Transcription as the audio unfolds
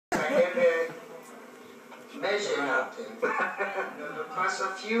measure nothing. Because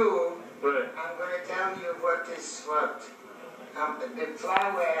of you, I'm going to tell you what is what. The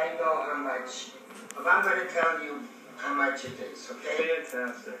flour, I know how much. But I'm going to tell you how much it is, okay?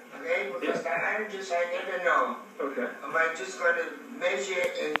 Fantastic. Okay? Because I never know. Okay. I'm just going to measure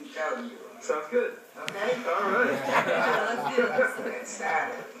and tell you. Sounds good. Okay? All right. Let's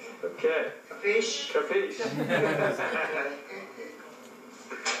start it. Okay. Capiche? Capiche.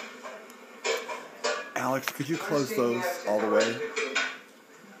 Alex, could you close those all the way?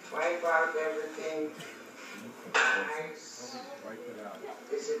 Wipe out everything. Nice.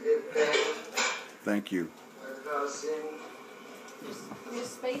 Is it a good thing? Thank you. What goes in? There's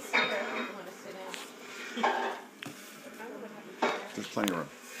space here if you want to sit down. There's plenty of room.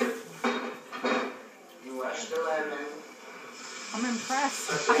 You wash the lemon. I'm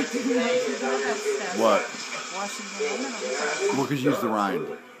impressed. I didn't know you do that stuff. What? Washing the lemon. Well, because use the rind.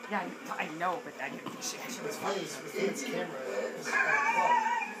 Yeah, I know, but I didn't. It's funny, it's camera.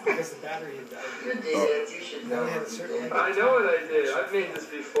 Because the battery had died. You did it. You should know. I know what I did. I've made this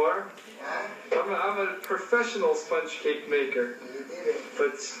before. I'm a professional sponge cake maker. You did it.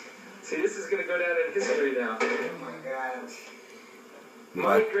 But, see, this is going to go down in history now. Oh my God.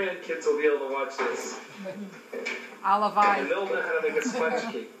 My grandkids will be able to watch this. Olive And oil. they'll know how to make a sponge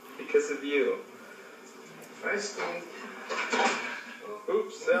cake because of you. First thing,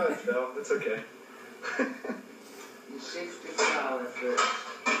 Oops, no, it fell. It's okay. you sift the flour first.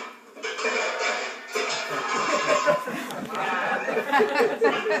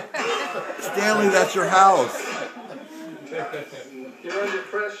 Stanley, that's your house. You're under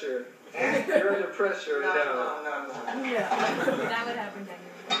pressure. You're under pressure right now. No. Yeah. That would happen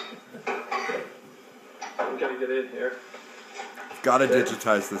anyway. I'm going to get in here. Got to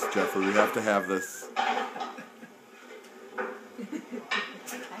digitize this, Jeffrey. We have to have this.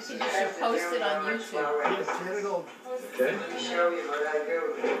 Actually, you should post it on YouTube. Yes, genital. Okay. Let me show you what I do.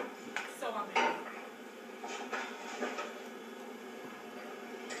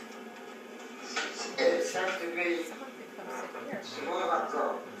 It's have to be smaller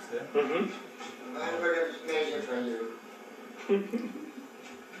cup. Mm-hmm. I'm going to measure for you.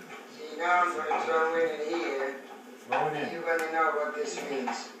 See, now I'm going to throw in here. You're going to know what this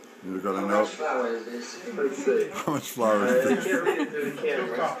means. You're going to How know much flour is this? Let's see. how much flour I is can't this. read it through the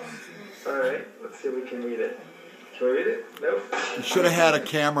camera. Alright, let's see if we can read it. Can we read it? Nope. You should have had a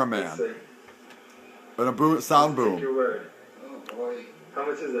Let's cameraman see. and a boom, sound Take boom. your word. Oh boy. How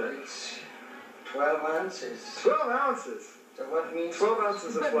much is that? It's 12 ounces. 12 ounces. So what means 12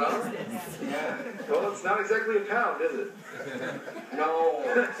 ounces of flour? Yeah. Well, it's not exactly a pound, is it? No.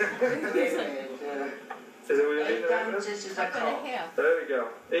 Wait a minute. Is it what you're 8 reading right now? ounces is a Cup and cup. a half. There we go.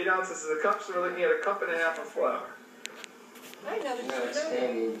 8 ounces is a cup, so we're looking at a cup and a half of flour. I know that No, you it's know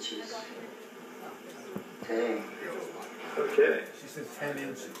 10 inches. 10. Okay. She says 10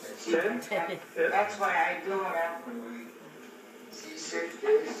 inches. 10? that. Yeah. That's why I do it that way. See, sift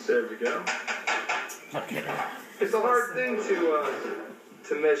this. There we go. It's a hard thing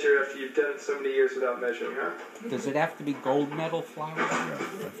to measure after you've done it so many years without measuring, huh? Does it have to be gold medal flour?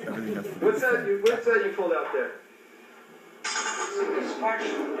 Everything has to be What's the that? same. What's that you pulled out there? It's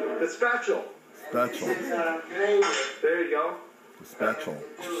spatula. The spatula. Spatula. This is blade. There you go. The spatula.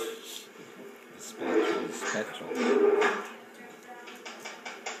 Special.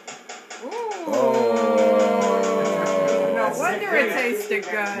 Oh. No wonder it tasted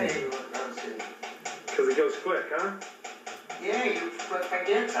good. Because it goes quick, huh? Yeah, you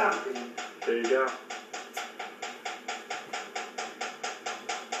forget something. There you go.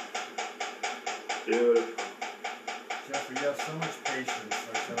 Beautiful. Jeffrey, you have so much patience,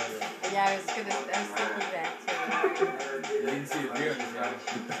 I tell you. Yeah, I was thinking that too. You didn't see it there,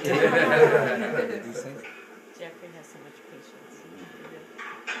 Jeffrey has so much patience.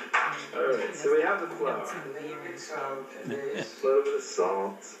 Alright, so we have the flour. Salt and A this. little bit of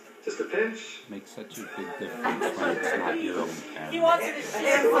salt. Just a pinch. Makes such a big difference when it's not your own He camera. wants it to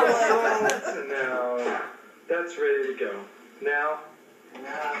share So for salt, and now that's ready to go. Now,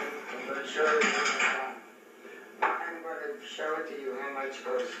 Now, I'm going to show you. I'm going to show it to you how much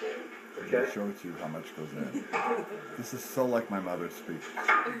goes in. I'll okay. show it to you how much goes in. This is so like my mother's speech.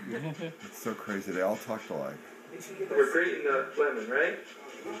 It's so crazy. They all talk alike. We're grating the lemon, right?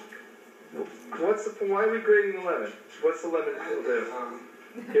 Why are we grating the lemon? What's the lemon do?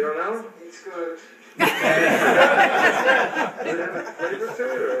 You don't know? It's good. Does it have a flavor to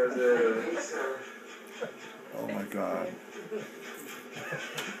it, or is it? It's Oh my God.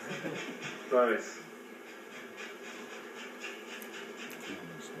 Nice.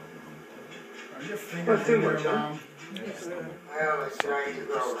 Are your fingers Not too in there, much, huh? Mom? I always try to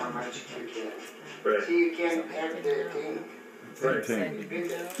go how much you can. Right. See, you can't have the thing. Right. Ting.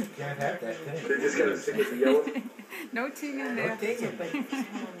 Can't have that thing. They just gotta stick with the yellow. No ting in No there. digging.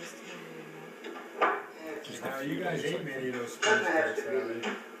 You guys ate many of those sponge cakes already.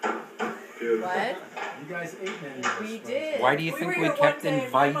 Beautiful. What? You guys ate many of those We sponge did. Why do you think we kept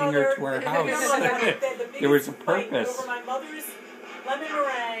inviting her to our house? There was a purpose. Over my mother's lemon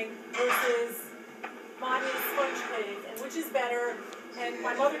meringue versus Mania's sponge cake, and which is better? And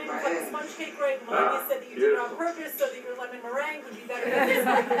my mother didn't cut the sponge cake right. And Mania said that you did it on purpose so that your lemon meringue would be better than this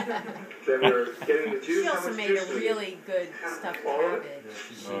one. Then we're getting the juice. She How also much made juice a do we really good stuffed cabbage.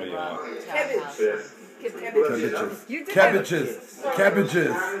 She Oh, yeah. loved Cabbage. Yes. Cabbages. You did Cabbages. Cabbages.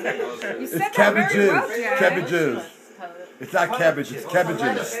 You It's said that cabbages. very well, Jack. Cabbages. It's not cabbage, it's The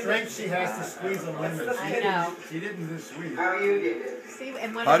cabbages. strength she has to squeeze a lemon. I know. She didn't this sweet. How you did it? See,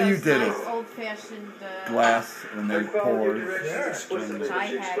 and one How of do you those did nice it? old-fashioned Glass and I they followed your poured. directions explicitly, Which I but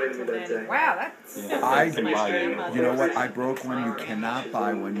you had explained to me that to day. Wow, that's Yeah, I, you can buy it. you know what? I broke one you cannot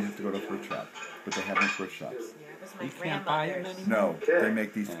buy when you have to go to a fruit shop. But they have them in fruit shops. It was my You can't buy them grandmother's. anymore. No, they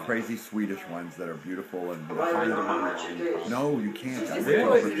make these crazy Swedish ones that are beautiful and Find them online. no, you can't. I went to a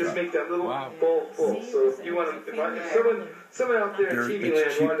Really? fruit You just shop. make that little Wow. bowl full. So if you want to, if someone out there in They're- TV it's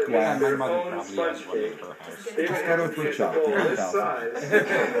land cheap wanted to glass. make My their mother own probably sponge has one in cake, her house. they Just would go to a have to fruit get shop, the bowl $3,000. this size and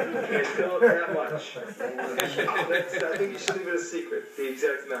fill it that much. I think you should leave it a secret, the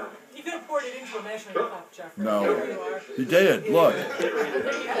exact amount. You could have poured it into a measuring cup, Jeffrey. No. There you are. You did. Look.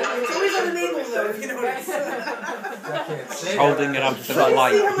 It's always on the label, though, if you notice. I can't say Holding it up to the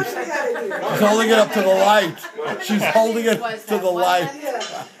light. She's holding it up to the light. She's holding it Was to that the one light.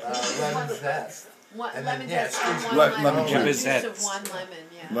 lemon zest. One, And lemon then, yeah, zest and squeeze one lemon lemon. juice. Juice Zest. of one lemon,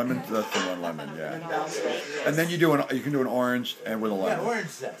 yeah. Lemon, that's the one lemon, yeah. And then you do an, you can do an orange and with a Yeah, lemon. orange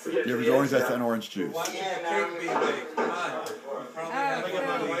zest. Yeah, with orange zest and orange juice. Yeah, now you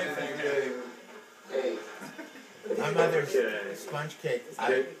Hey, My mother's Okay. sponge cake.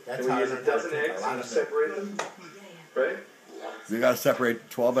 Okay. That's Can how I we use a learned how to dozen cook eggs a lot and of it. separate them? Right? You gotta separate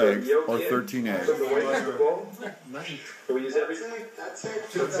 12 eggs or 13 eggs. From the white of the bowl? Can we use everything? that's it.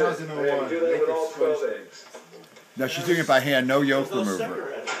 That's it. Okay, 2001. do that with all 12 eggs. Now she's doing it by hand, no yolk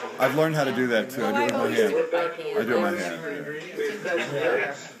remover. I've learned how to do that too. I do it with my hand. I do it with my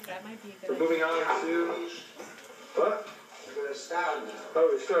hand. That might be a We're good moving on to what? We're gonna start now. Oh,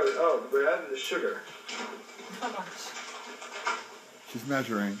 we started. Oh, we're adding the sugar. How much? She's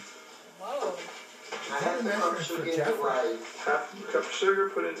measuring. Whoa. I have to come sugar in the white. Half cup sugar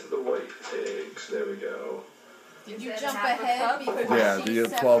put into the white eggs. There we go. Did you jump ahead because Yeah, she the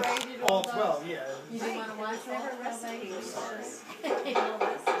 12. separated All those? 12, yeah. You didn't want to watch that?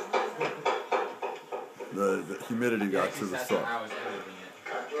 The humidity got to the stuff.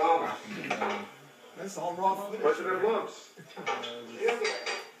 Cut long. That's all raw footage. What's it in lumps?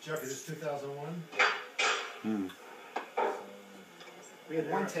 Jeff, is this 2001? We had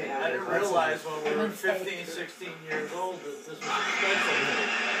one take. I didn't realize when we were 15, 16 years old that this was expensive.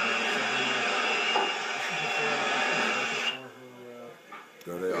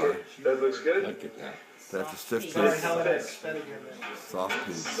 There they are. That looks good. Look at that. They have to stiff Peach. Sorry, peach, how that's better soft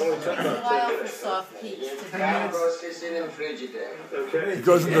peach. Only took It's a about while 10 for minutes. soft peach to Now do. roast this in the Frigidaire. Okay. It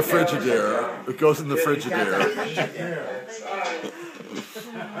goes in the Frigidaire. It goes in the Frigidaire.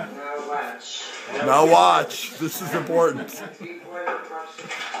 Now watch. Now watch. This is important. 3/4 cups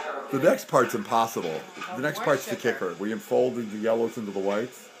of The next part's impossible. The next part's the kicker. We unfold the yellows into the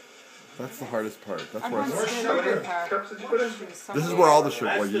whites. That's the hardest part. That's where it's, How many cups did you put in? this is where all the sugar.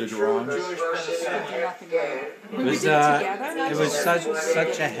 Well, you did your own. Jewish It was it was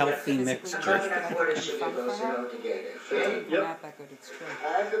such a healthy mixture. Before the sugar goes in all together. Okay? Yep. not that good. It's true.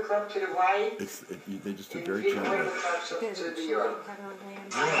 Half a cup to the white They just do and very 3/4 gently. cups It is. to the It's yolk. cut on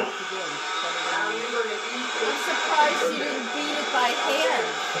land. Now you're gonna eat I'm surprised you didn't beat it by hand.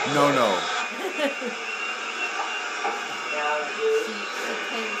 No, no.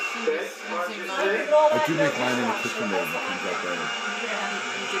 She was using I do make mine in the kitchen and it comes out better.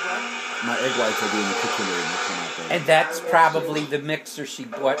 My egg whites I do in the kitchen and they come out better. And that's probably the mixer she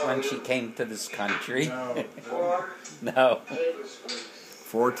bought when she came to this country. it. 4 No. tablespoons.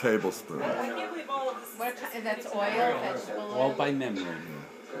 4 tablespoons. I can't believe all of this. What kind, that's oil, vegetable All oil? by memory.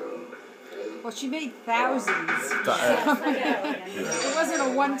 Well, she made thousands. Yeah. It wasn't a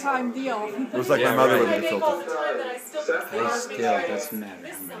one-time deal. It was like my mother would I be make all the filtered. time that I still So- It still doesn't matter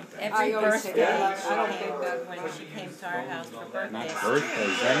how many times. I always say that. I don't think that when she came to our house for Not birthday.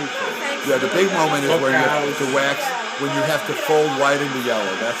 birthdays, anything. Yeah, the big moment is where you have to wax, when you have to fold white into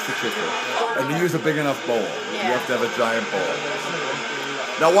yellow. That's the kicker. And you use a big enough bowl. You have to have a giant bowl.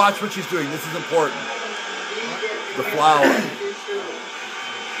 Now watch what she's doing. This is important. The flour.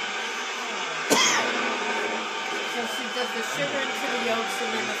 goes the sugar into the yolks and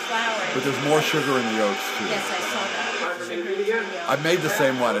then the flour. But there's more sugar in the yolks too. Yes, I saw that. I made the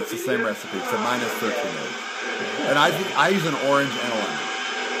same one. It's the same recipe, except mine is 13 eggs. And I think I use an orange and a lemon.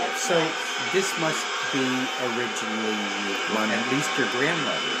 So this must be originally at least your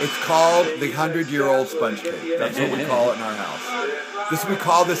grandmother. It's called the 100-year-old sponge cake. That's what we call it in our house. We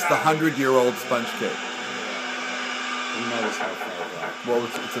call this the 100-year-old sponge cake. Who knows how far back? Well,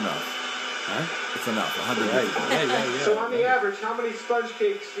 it's enough. Huh? It's enough. 100 years. Yeah. So on the average, how many sponge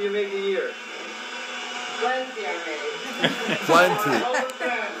cakes do you make a year? Plenty I made. Plenty. All the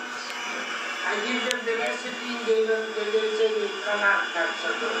friends. I give them the recipe, they say they come out not so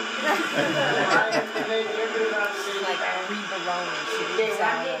good. I have to make everybody Like Marie Barone, she They leaves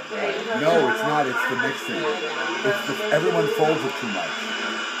want out it, of they want No, it. it's not. It's the mixing. Everyone folds it too much.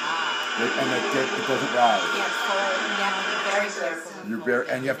 And it doesn't rise. Yeah, fold. You have to be very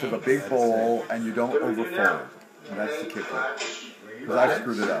careful. And you have to have a big bowl, and you don't overfold. And that's the kicker. Because I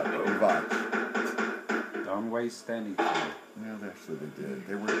screwed it up. Revive. Don't waste anything. Well, actually, they did.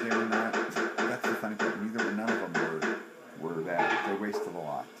 They were not. That's the funny part. None of them were that. They wasted a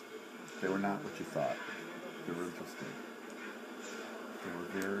lot. They were not what you thought. They were interesting. They were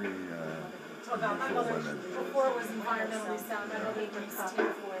very. Oh God, my mother, before it was environmentally sound, my mother used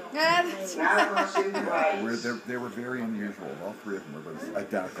tinfoil. They were very unusual. All three of them were both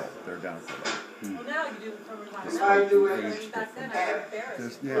identical. They're identical. Well, now you do it from I do environmentally. it. Back then, I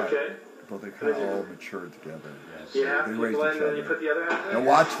was embarrassed. Okay. But they kind of all matured together. You have They to raised blend each and then you other. put the other half in? Now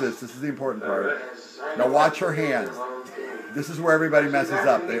watch this. This is the important part. Now watch her hands. This is where everybody messes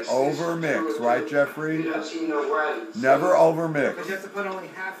up. They overmix, right, Jeffrey? Never overmix. Because you have to put only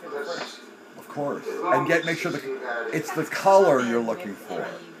half in first. Of course. And make sure it's the color you're looking for.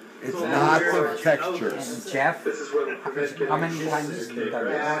 It's not the texture. Jeff, This is where the prevention how many times have you done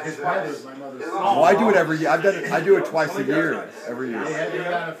this? His brother's my mother's son. Oh, I do it every year. I do it twice a year. Every He year.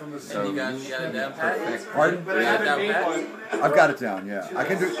 got it from the So son. you got it down perfect. Pardon? But I haven't made one. I've got it down, yeah. I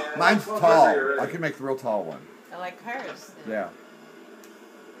can do. Mine's tall. I can make the real tall one. I like hers. Yeah.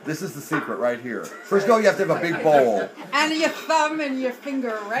 This is the secret right here. First of all, you have to have a big bowl. And your thumb and your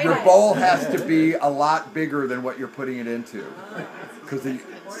finger right Your in. bowl has to be a lot bigger than what you're putting it into.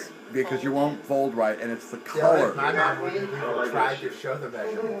 Because you won't fold right, and it's the color. My mom tried to show the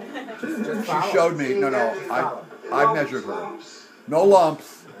measurement. Just follow. She showed me. No. I measured her. No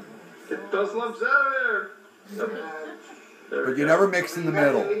lumps. Get those lumps out of there. But you never mix in the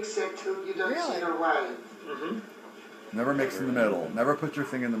middle. Really? Never mix in the middle. Never put your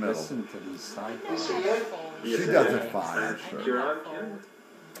thing in the middle. Listen to these sidebars. She does it fine, I'm sure. You're on camera.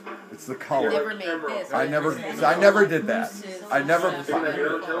 It's the I color. never made this. I never did that. I never. You have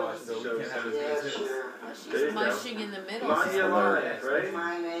your own television show. She's mushing in the middle. Mania Live, right?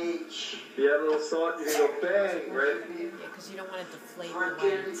 Mine age. You add a little salt, you can go bang, right? Yeah, because you don't want it to flake the wine.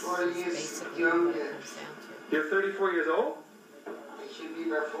 It's basically what it comes down to. You're 34 years old? I should be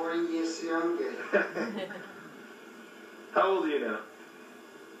about 40 years younger. How old are you now?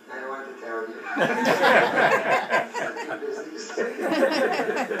 I don't want to tell you.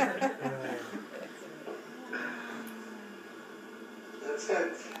 That's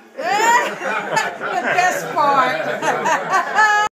it. The best part.